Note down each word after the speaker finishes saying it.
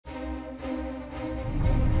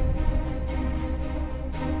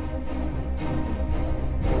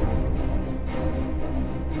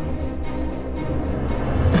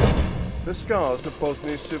The scars of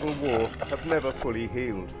Bosnia's civil war have never fully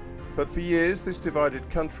healed, but for years this divided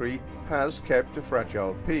country has kept a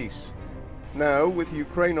fragile peace. Now, with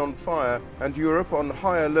Ukraine on fire and Europe on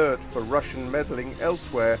high alert for Russian meddling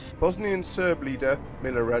elsewhere, Bosnian Serb leader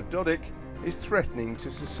Milorad Dodik is threatening to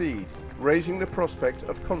secede, raising the prospect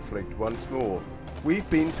of conflict once more. We've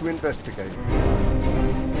been to investigate.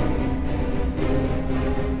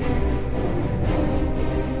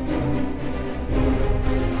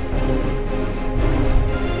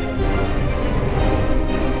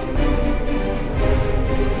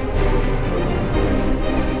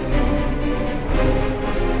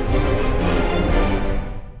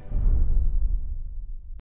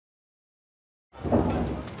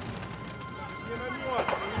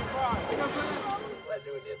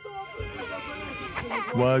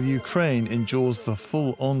 While Ukraine endures the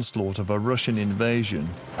full onslaught of a Russian invasion,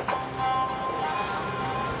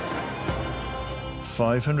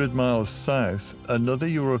 500 miles south, another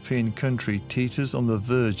European country teeters on the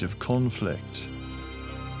verge of conflict: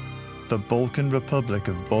 the Balkan Republic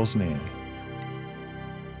of Bosnia.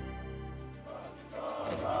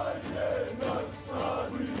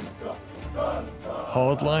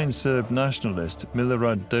 Hardline Serb nationalist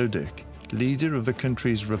Milorad Dodik, leader of the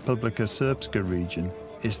country's Republika Srpska region,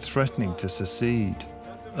 is threatening to secede,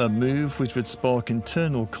 a move which would spark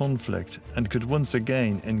internal conflict and could once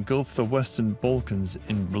again engulf the Western Balkans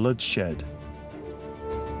in bloodshed.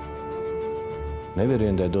 Ne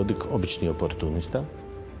vjerujem da je Dodik obični oportunista,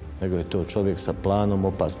 nego je to čovjek sa planom,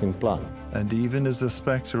 opasnim planom. And even as the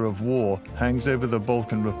spectre of war hangs over the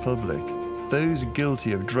Balkan Republic, those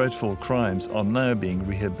guilty of dreadful crimes are now being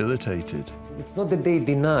rehabilitated. It's not that they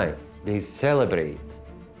deny, they celebrate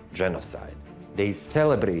genocide. They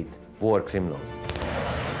celebrate war criminals.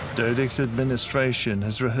 Dodik's administration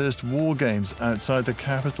has rehearsed war games outside the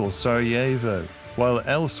capital, Sarajevo, while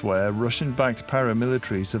elsewhere Russian-backed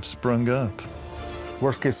paramilitaries have sprung up.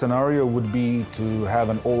 Worst-case scenario would be to have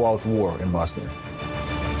an all-out war in Bosnia.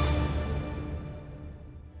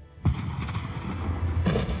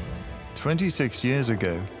 "26 years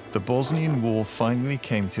ago, the Bosnian War finally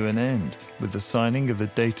came to an end with the signing of the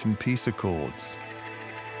Dayton Peace Accords.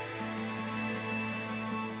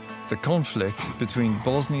 The conflict between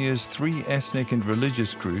Bosnia's three ethnic and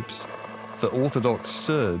religious groups, the Orthodox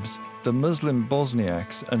Serbs, the Muslim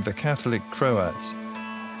Bosniaks, and the Catholic Croats,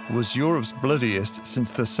 was Europe's bloodiest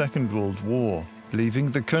since the Second World War,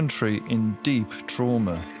 leaving the country in deep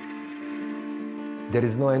trauma. There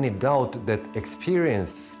is no any doubt that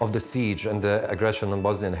experience of the siege and the aggression on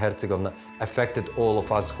Bosnia and Herzegovina affected all of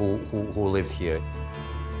us who lived here.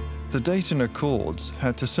 The Dayton Accords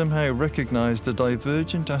had to somehow recognize the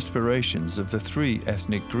divergent aspirations of the three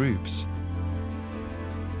ethnic groups,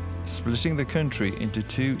 splitting the country into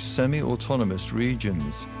two semi-autonomous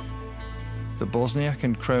regions: the Bosniak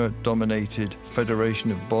and Croat-dominated Federation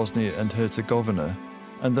of Bosnia and Herzegovina,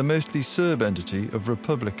 and the mostly Serb entity of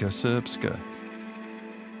Republika Srpska.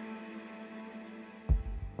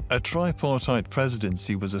 A tripartite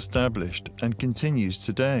presidency was established and continues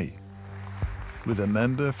today, with a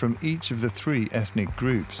member from each of the three ethnic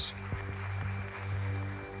groups.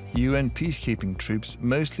 UN peacekeeping troops,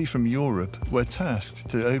 mostly from Europe, were tasked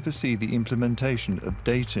to oversee the implementation of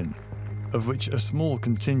Dayton, of which a small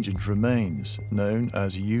contingent remains, known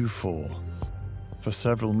as EUFOR. For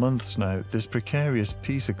several months now, this precarious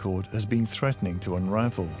peace accord has been threatening to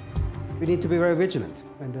unravel. We need to be very vigilant,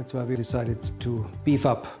 and that's why we decided to beef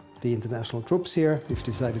up the international troops here. We've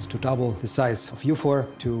decided to double the size of EUFOR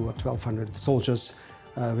to 1,200 soldiers,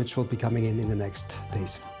 which will be coming in the next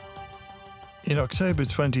days. In October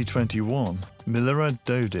 2021, Milorad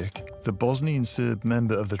Dodik, the Bosnian Serb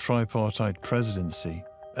member of the tripartite presidency,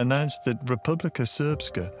 announced that Republika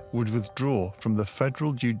Srpska would withdraw from the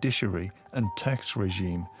federal judiciary and tax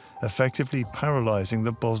regime, effectively paralyzing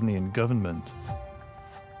the Bosnian government.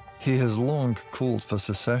 He has long called for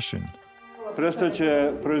secession.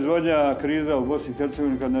 Prestaće proizvodnja kriza u Bosni i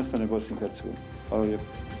Hercegovini kad nestane Bosna i Hercegovina. Hvala lijepo.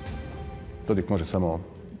 Dodik može samo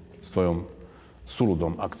svojom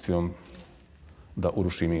suludom akcijom da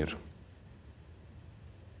uruši mir,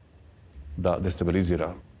 da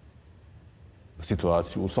destabilizira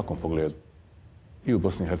situaciju u svakom pogledu, i u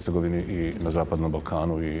Bosni i Hercegovini, i na Zapadnom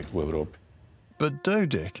Balkanu, i u Europi. But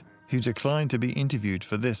Dodik, who declined to be interviewed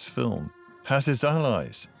for this film, has his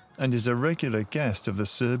allies and is a regular guest of the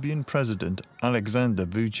Serbian president Aleksandar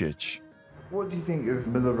Vučić. What do you think of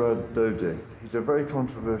Milorad Dodik? He's a very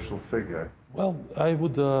controversial figure. Well, I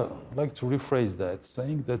would like to rephrase that,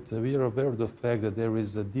 saying that we are aware of the fact that there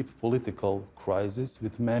is a deep political crisis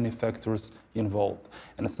with many factors involved.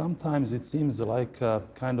 And sometimes it seems like a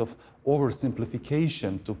kind of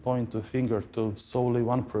oversimplification to point a finger to solely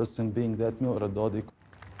one person, being that Milorad Dodik.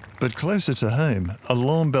 But closer to home,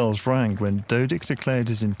 alarm bells rang when Dodik declared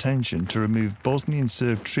his intention to remove Bosnian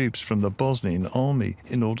Serb troops from the Bosnian army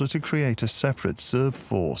in order to create a separate Serb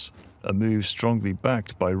force, a move strongly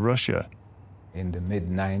backed by Russia. In the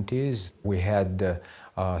mid-90s, we had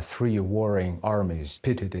three warring armies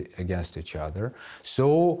pitted against each other.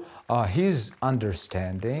 So his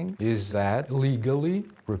understanding is that legally,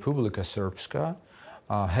 Republika Srpska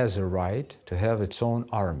has a right to have its own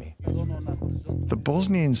army. The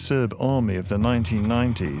Bosnian Serb army of the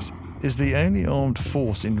 1990s is the only armed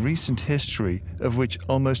force in recent history of which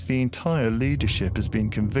almost the entire leadership has been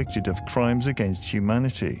convicted of crimes against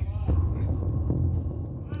humanity.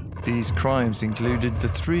 These crimes included the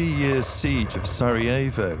 3-year siege of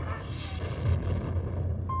Sarajevo,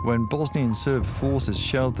 when Bosnian Serb forces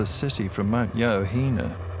shelled the city from Mount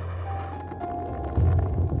Yaohina,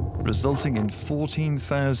 resulting in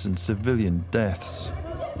 14,000 civilian deaths.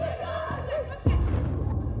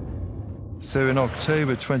 So in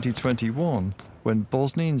October 2021, when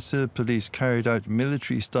Bosnian Serb police carried out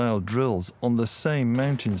military-style drills on the same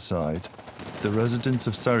mountainside, the residents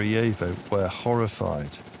of Sarajevo were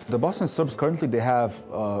horrified. The Bosnian Serbs currently, they have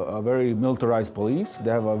a very militarized police.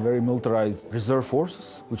 They have a very militarized reserve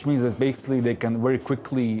forces, which means that basically they can very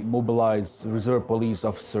quickly mobilize reserve police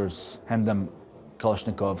officers, hand them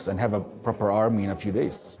Kalashnikovs, and have a proper army in a few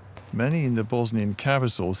days. Many in the Bosnian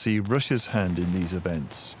capital see Russia's hand in these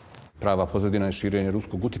events. Prava pozadina je širenje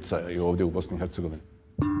ruskog uticaja I ovdje u Bosni I Hercegovini.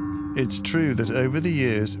 It's true that over the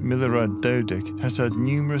years, Milorad Dodik has had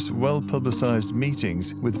numerous well-publicized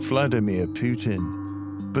meetings with Vladimir Putin.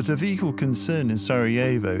 But of equal concern in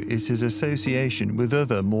Sarajevo is his association with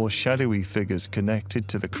other more shadowy figures connected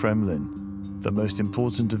to the Kremlin. The most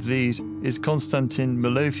important of these is Konstantin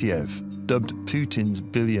Milofejev, dubbed Putin's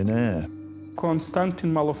billionaire.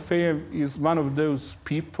 Konstantin Malofejev is one of those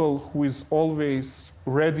people who is always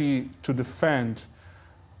ready to defend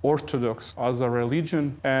Orthodox as a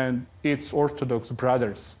religion and its Orthodox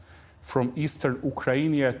brothers from Eastern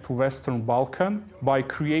Ukraine to Western Balkan by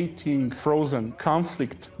creating frozen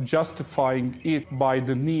conflict, justifying it by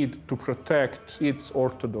the need to protect its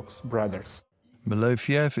Orthodox brothers.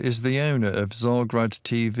 Milofejev is the owner of Zagrad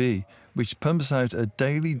TV, which pumps out a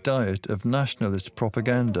daily diet of nationalist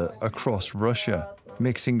propaganda across Russia,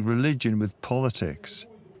 mixing religion with politics.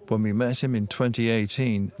 When we met him in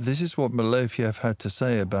 2018, this is what Milofejev had to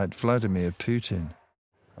say about Vladimir Putin.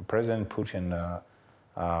 President Putin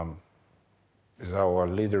is our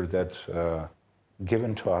leader that's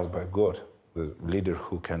given to us by God, the leader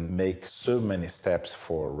who can make so many steps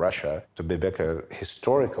for Russia to be back a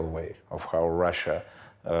historical way of how Russia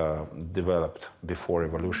developed before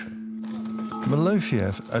revolution.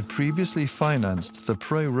 Milofejev had previously financed the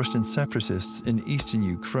pro-Russian separatists in eastern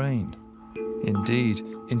Ukraine. Indeed,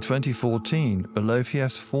 in 2014,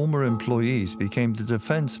 Milofejev's former employees became the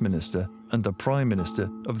defense minister and the prime minister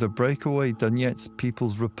of the breakaway Donetsk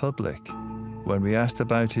People's Republic. When we asked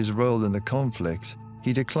about his role in the conflict,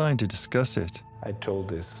 he declined to discuss it. I told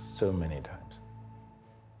this so many times.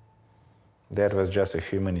 That was just a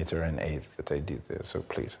humanitarian aid that I did there, so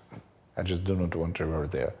please, I just do not want to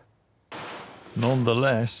revert there.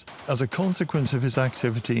 Nonetheless, as a consequence of his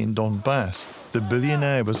activity in Donbass, the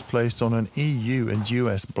billionaire was placed on an EU and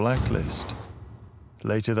US blacklist.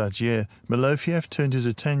 Later that year, Milofejev turned his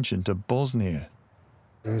attention to Bosnia.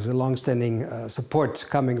 There's a long-standing support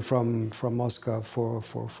coming from Moscow for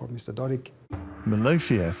Mr. Dodik.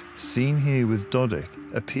 Milofejev, seen here with Dodik,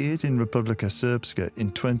 appeared in Republika Srpska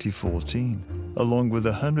in 2014, along with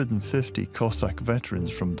 150 Cossack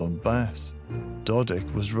veterans from Donbass.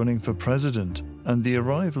 Dodik was running for president, and the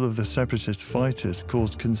arrival of the separatist fighters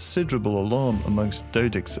caused considerable alarm amongst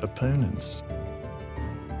Dodik's opponents.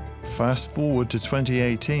 Fast forward to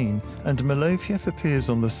 2018, and Milofejev appears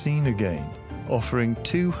on the scene again, offering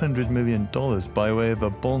 $200 million by way of a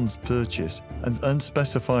bonds purchase and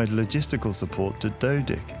unspecified logistical support to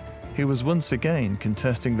Dodik, who was once again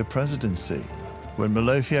contesting the presidency. When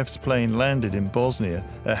Milofejev's plane landed in Bosnia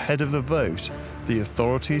ahead of the vote, the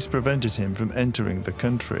authorities prevented him from entering the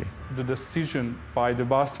country. The decision by the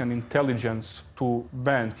Bosnian intelligence to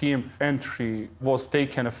ban him entry was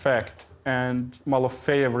taken effect, and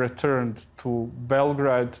Malofejev returned to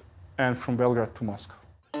Belgrade and from Belgrade to Moscow.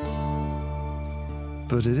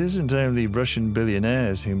 But it isn't only Russian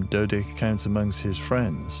billionaires whom Dodik counts amongst his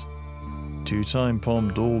friends. Two-time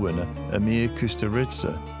Palme d'Or winner Amir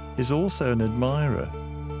Kusturica is also an admirer.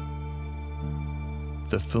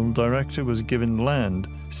 The film director was given land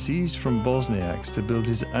seized from Bosniaks to build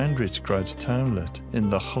his Andrićgrad townlet in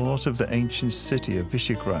the heart of the ancient city of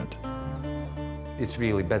Visegrad. It's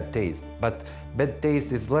really bad taste, but bad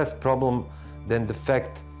taste is less problem than the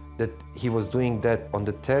fact that he was doing that on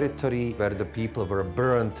the territory where the people were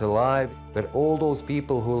burnt alive, where all those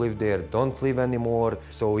people who live there don't live anymore.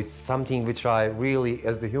 So it's something which I really,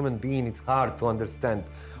 as the human being, it's hard to understand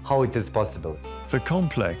how it is possible. The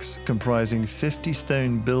complex, comprising 50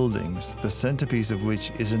 stone buildings, the centerpiece of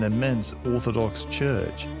which is an immense Orthodox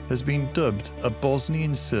church, has been dubbed a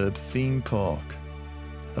Bosnian Serb theme park.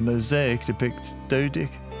 A mosaic depicts Dodik,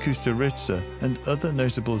 Kusturica, and other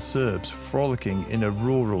notable Serbs frolicking in a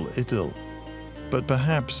rural idyll. But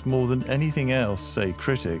perhaps more than anything else, say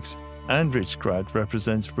critics, Andrićgrad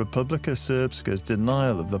represents Republika Srpska's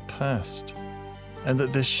denial of the past, and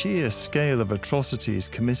that the sheer scale of atrocities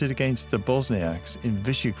committed against the Bosniaks in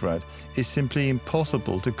Visegrad is simply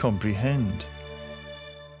impossible to comprehend.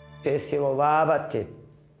 Silovavati,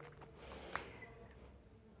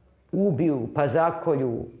 ubiju, pa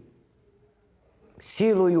zakolju,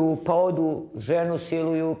 siluju, pa odu, ženu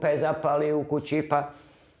siluju, pa je zapali u kući, pa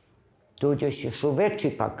dođeš još u veći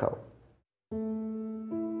pakao.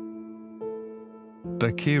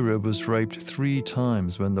 Bakira was raped 3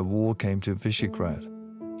 times when the war came to Visegrad.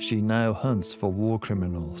 She now hunts for war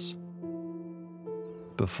criminals.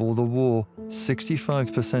 Before the war,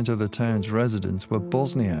 65% of the town's residents were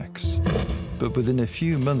Bosniaks. But within a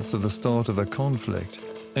few months of the start of the conflict,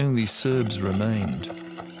 only Serbs remained.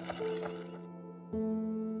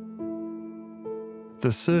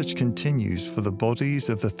 The search continues for the bodies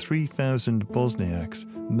of the 3,000 Bosniaks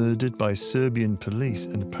murdered by Serbian police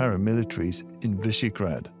and paramilitaries in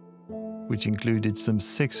Visegrad, which included some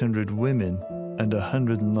 600 women and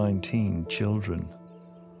 119 children.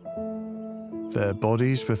 Their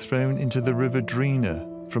bodies were thrown into the river Drina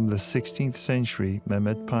from the 16th century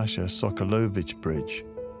Mehmed Pasha Sokolović Bridge,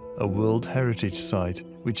 a World Heritage Site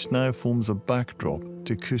which now forms a backdrop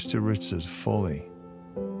to Kusturica's folly.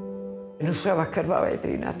 Država krvava i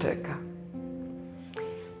Drina čeka.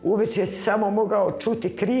 Uveče si samo mogao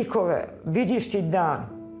čuti krikove, vidiš ti dan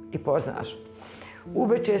i poznaš.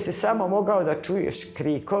 Uveče si samo mogao da čuješ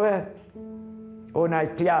krikove,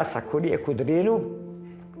 onaj pljasak u rijeku Drinu.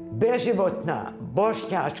 Beživotna,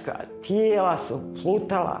 bošnjačka tijela su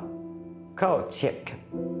plutala kao cjepke.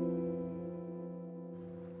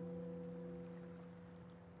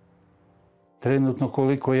 Trenutno,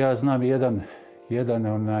 koliko ja znam, jedan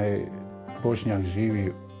onaj Bošnjak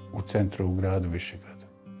živi u centru u gradu Visegradu.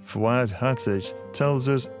 Fuad Hadzic tells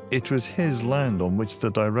us it was his land on which the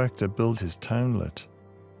director built his townlet.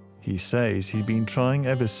 He says he'd been trying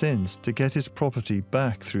ever since to get his property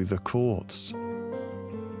back through the courts.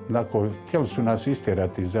 Dakle, htjeli su nas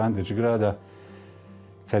istjerati iz Andrićgrada,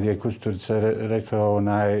 kad je Kusturica rekao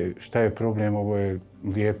šta je problem, ovo je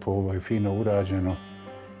lijepo, ovo je fino urađeno.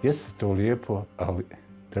 Jeste to lijepo, ali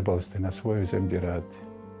trebali ste na svojoj zemlji raditi,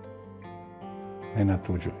 ne na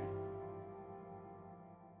tuđoj.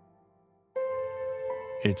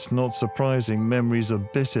 It's not surprising memories are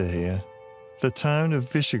bitter here. The town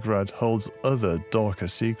of Visegrad holds other darker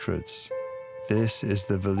secrets. This is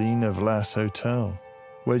the Velina Vlas Hotel,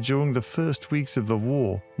 where during the first weeks of the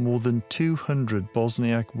war, more than 200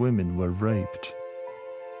 Bosniak women were raped.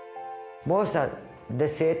 Možda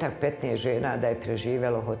 10-15 žena da je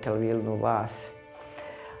preživjelo hotel Vilnu Vas.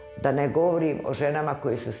 Da ne govorim o ženama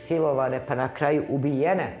koje su silovane pa na kraju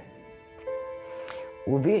ubijene.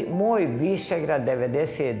 Moj Visegrad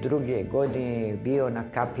 92. godine je bio na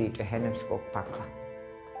kapiji džehennemskog pakla.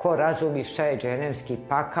 Ko razumi šta je džehennemski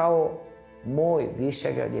pakao, moj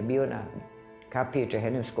Visegrad je bio na kapiji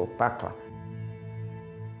džehennemskog pakla.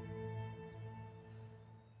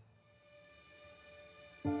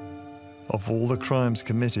 Of all the crimes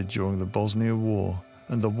committed during the Bosnia War,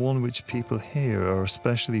 and the one which people here are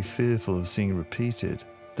especially fearful of seeing repeated,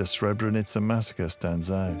 the Srebrenica massacre stands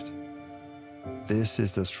out. This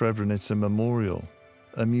is the Srebrenica Memorial.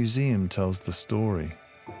 A museum tells the story.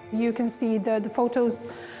 You can see the photos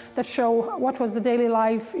that show what was the daily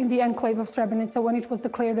life in the enclave of Srebrenica when it was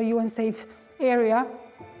declared a UN-safe area,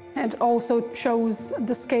 and also shows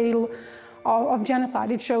the scale of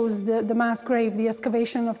genocide. It shows the mass grave, the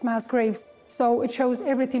excavation of mass graves. So it shows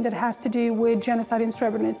everything that has to do with genocide in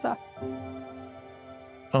Srebrenica.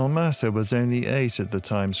 Almasa was only 8 at the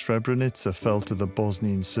time Srebrenica fell to the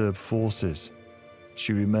Bosnian Serb forces.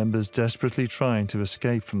 She remembers desperately trying to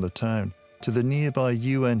escape from the town to the nearby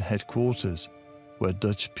UN headquarters, where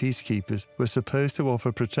Dutch peacekeepers were supposed to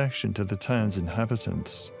offer protection to the town's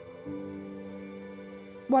inhabitants.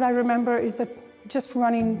 What I remember is that just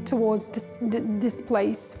running towards this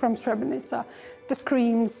place from Srebrenica, the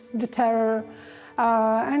screams, the terror,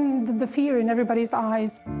 and the fear in everybody's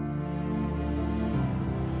eyes.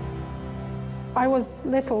 I was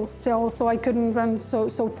little still, so I couldn't run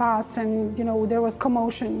so fast, and there was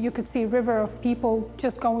commotion. You could see a river of people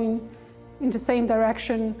just going in the same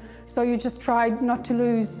direction, so you just tried not to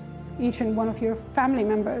lose each and one of your family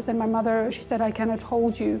members. And my mother, she said, "I cannot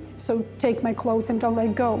hold you, so take my clothes and don't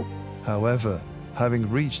let go." However, having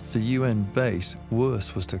reached the UN base,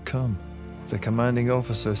 worse was to come. The commanding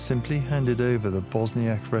officer simply handed over the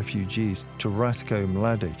Bosniak refugees to Ratko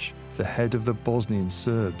Mladic, the head of the Bosnian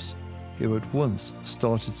Serbs, who at once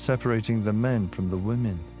started separating the men from the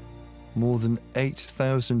women. More than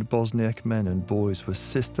 8,000 Bosniak men and boys were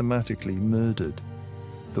systematically murdered.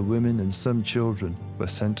 The women and some children were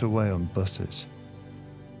sent away on buses.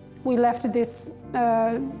 We left this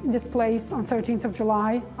place on 13th of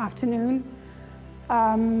July afternoon,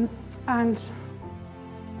 and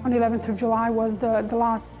on 11th of July was the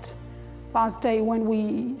last day when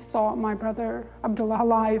we saw my brother Abdullah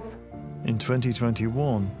alive. In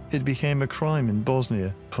 2021, it became a crime in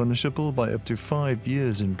Bosnia, punishable by up to 5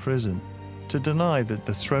 years in prison, to deny that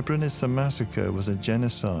the Srebrenica massacre was a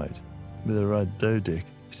genocide. Milorad Dodik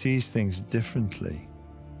sees things differently.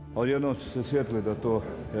 Odjednom su se sjetili da to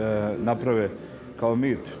naprave kao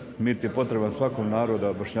mit. Mit je potreban svakom narodu,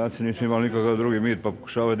 a Bošnjaci nisu imali nikakav drugi mit, pa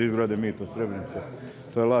pokušavaju da izgrade mit od Srebrenice.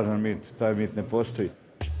 To je lažan mit, taj mit ne postoji.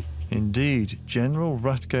 Indeed, General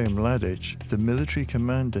Ratko Mladic, the military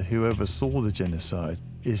commander who oversaw the genocide,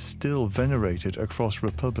 is still venerated across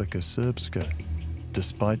Republika Srpska,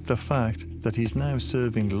 despite the fact that he's now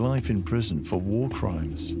serving life in prison for war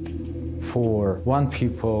crimes. For one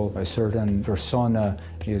people, a certain persona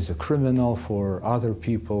is a criminal. For other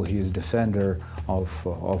people, he is a defender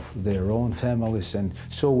of their own families. And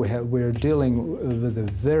so we're dealing with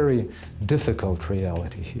a very difficult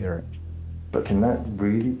reality here. But can that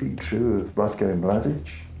really be true of Ratko Mladic?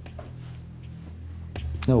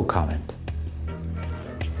 No comment.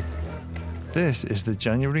 This is the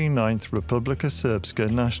January 9th Republika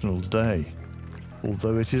Srpska National Day.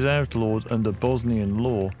 Although it is outlawed under Bosnian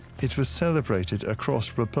law, it was celebrated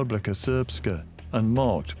across Republika Srpska and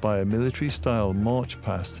marked by a military-style march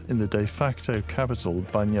past in the de facto capital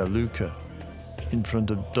Banja Luka, in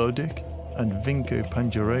front of Dodik and Vinko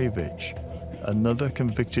Panjarevic, another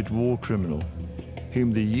convicted war criminal,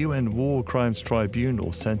 whom the UN War Crimes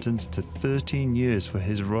Tribunal sentenced to 13 years for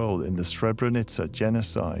his role in the Srebrenica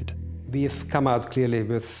genocide. We've come out clearly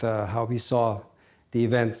with how we saw the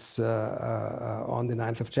events on the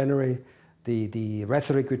 9th of January, the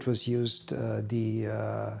rhetoric which was used,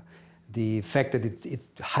 the fact that it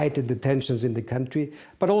heightened the tensions in the country,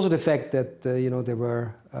 but also the fact that there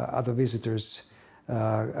were other visitors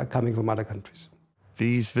coming from other countries.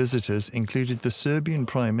 These visitors included the Serbian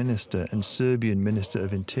Prime Minister and Serbian Minister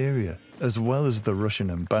of Interior, as well as the Russian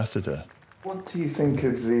ambassador. What do you think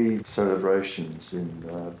of the celebrations in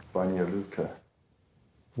Banja Luka?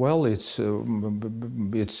 Well, it's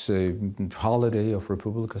a holiday of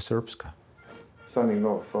Republika Srpska. Standing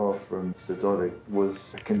not far from Dodik was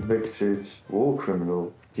a convicted war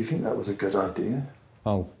criminal. Do you think that was a good idea?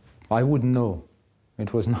 Oh, I wouldn't know.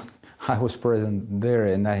 It was not. I was present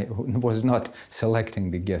there and I was not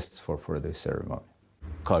selecting the guests for this ceremony.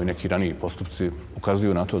 Kao I neki raniji postupci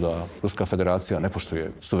ukazuju na to da Ruska Federacija ne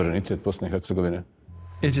poštuje suverenitet Bosne I Hercegovine.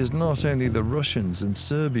 It is not only the Russians and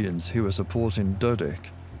Serbians who are supporting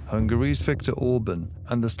Dodik. Hungary's Viktor Orban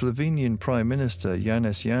and the Slovenian Prime Minister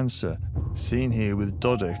Janez Janša, seen here with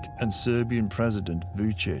Dodik and Serbian President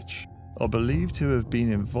Vučić, are believed to have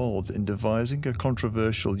been involved in devising a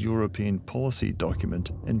controversial European policy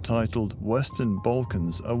document entitled Western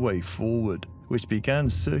Balkans: A Way Forward, which began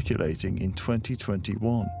circulating in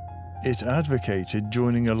 2021. It advocated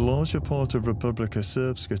joining a larger part of Republika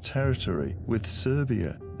Srpska territory with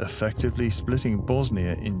Serbia, effectively splitting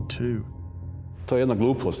Bosnia in two. To je jedna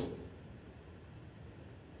glupost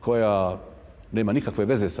koja nema nikakve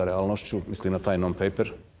veze sa realnošću, mislim na taj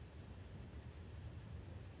non-paper,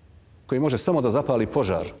 koji može samo da zapali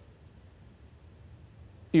požar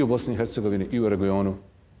I u Bosni I Hercegovini, I u regionu,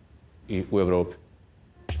 I u Evropi.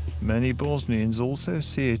 Many Bosnians also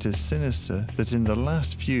see it as sinister that in the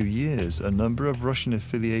last few years a number of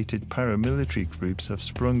Russian-affiliated paramilitary groups have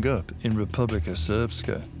sprung up in Republika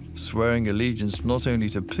Srpska, swearing allegiance not only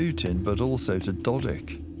to Putin but also to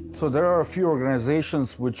Dodik. So there are a few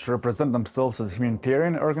organizations which represent themselves as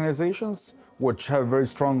humanitarian organizations, which have very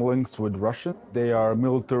strong links with Russia. They are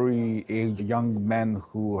military-aged young men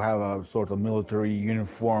who have a sort of military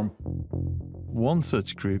uniform. One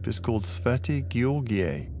such group is called Sveti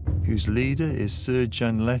Georgie, whose leader is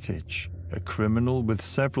Srđan Letic, a criminal with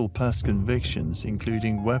several past convictions,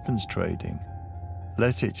 including weapons trading.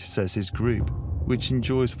 Letic says his group, which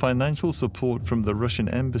enjoys financial support from the Russian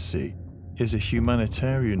embassy, is a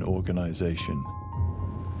humanitarian organization.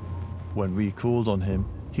 When we called on him,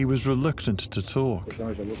 he was reluctant to talk.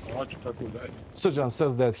 Srđan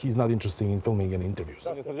says that he's not interested in filming any interviews.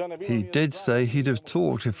 He did say he'd have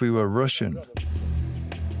talked if we were Russian.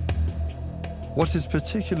 What is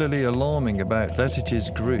particularly alarming about Letic's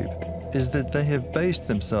group is that they have based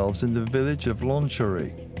themselves in the village of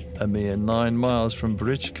Lonchari, a mere 9 miles from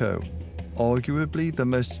Brčko, arguably the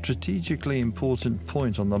most strategically important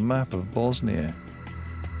point on the map of Bosnia.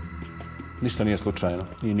 Ništa nije slučajno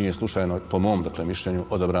i nije slučajno, po mom mišljenju,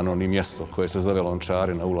 odabrano ni mjesto koje se zove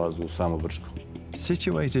Lončari na ulazu u samo Brčko.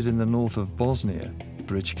 Situated in the north of Bosnia,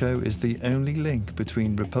 Brčko is the only link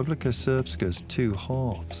between Republika Srpska's two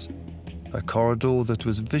halves, a corridor that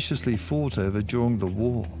was viciously fought over during the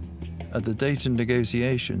war. At the Dayton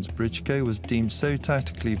negotiations, Brčko was deemed so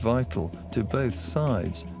tactically vital to both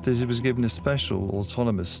sides that it was given a special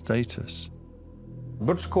autonomous status.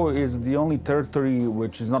 Brčko is the only territory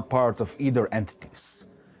which is not part of either entities.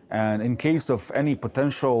 And in case of any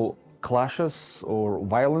potential clashes or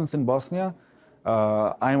violence in Bosnia,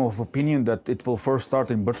 I'm of opinion that it will first start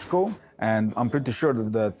in Brčko. And I'm pretty sure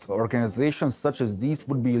that organizations such as these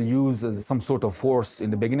would be used as some sort of force in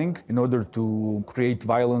the beginning in order to create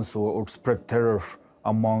violence or spread terror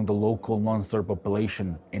among the local non-Serb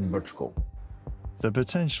population in Brčko. The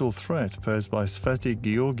potential threat posed by Sveti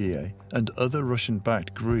Georgie and other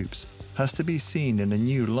Russian-backed groups has to be seen in a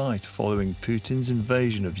new light following Putin's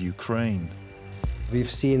invasion of Ukraine.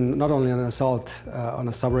 We've seen not only an assault on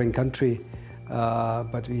a sovereign country,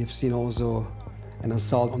 but we have seen also an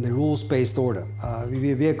assault on the rules-based order.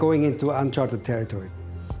 We are going into uncharted territory.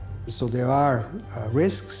 So there are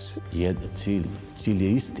risks. Cilj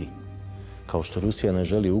je isti. Kao što Rusija ne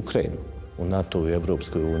želi Ukrajinu u NATO i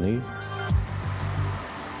Evropskoj uniji,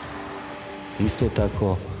 isto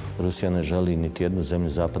tako Rusija ne želi niti jednu zemlju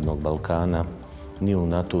Zapadnog Balkana ni u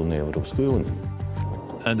NATO ni u Evropskoj uniji.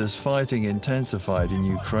 And as fighting intensified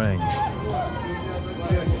in Ukraine,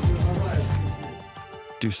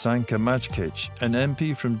 Dusanka Majkic, an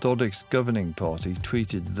MP from Dodik's governing party,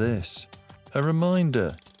 tweeted this. A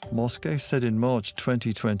reminder, Moscow said in March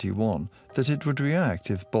 2021 that it would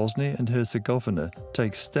react if Bosnia and Herzegovina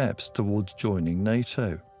takes steps towards joining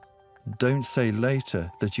NATO. Don't say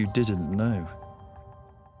later that you didn't know.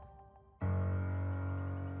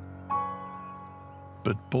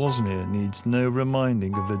 But Bosnia needs no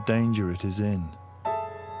reminding of the danger it is in.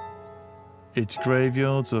 Its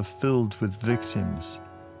graveyards are filled with victims.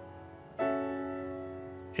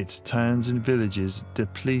 Its towns and villages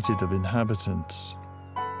depleted of inhabitants.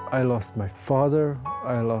 I lost my father,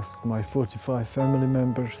 I lost my 45 family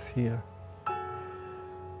members here,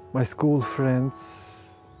 my school friends,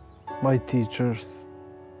 my teachers.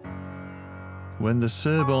 When the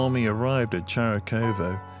Serb army arrived at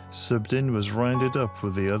Čarakovo, Subdin was rounded up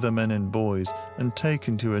with the other men and boys and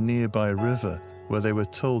taken to a nearby river where they were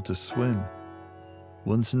told to swim.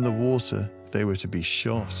 Once in the water, they were to be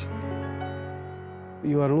shot.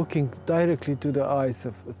 You are looking directly to the eyes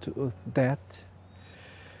of death.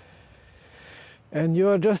 And you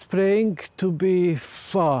are just praying to be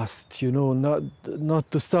fast, you know,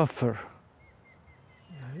 not to suffer.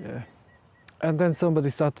 Yeah. And then somebody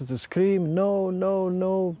started to scream, no, no,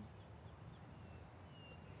 no.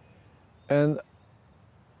 And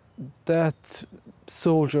that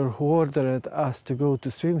soldier who ordered us to go to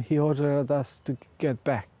swim, he ordered us to get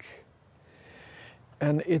back.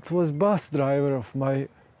 And it was bus driver of my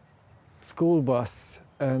school bus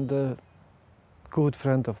and a good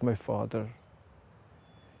friend of my father.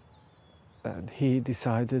 And he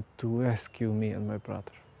decided to rescue me and my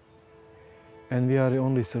brother. And we are the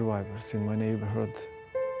only survivors in my neighborhood.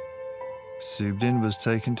 Subdin was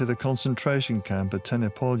taken to the concentration camp at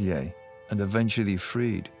Tenopolye and eventually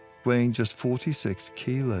freed, weighing just 46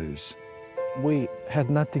 kilos. We had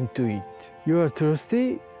nothing to eat. You are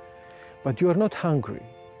thirsty, but you are not hungry.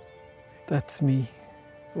 That's me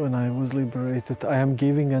when I was liberated. I am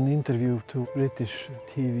giving an interview to British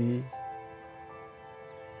TV.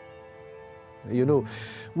 You know,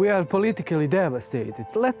 we are politically devastated.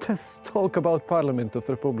 Let us talk about Parliament of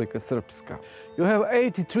Republika Srpska. You have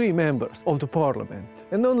 83 members of the parliament,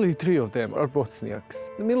 and only 3 of them are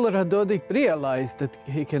Bosniaks. Milorad Dodik realized that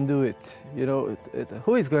he can do it. You know,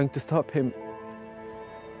 who is going to stop him?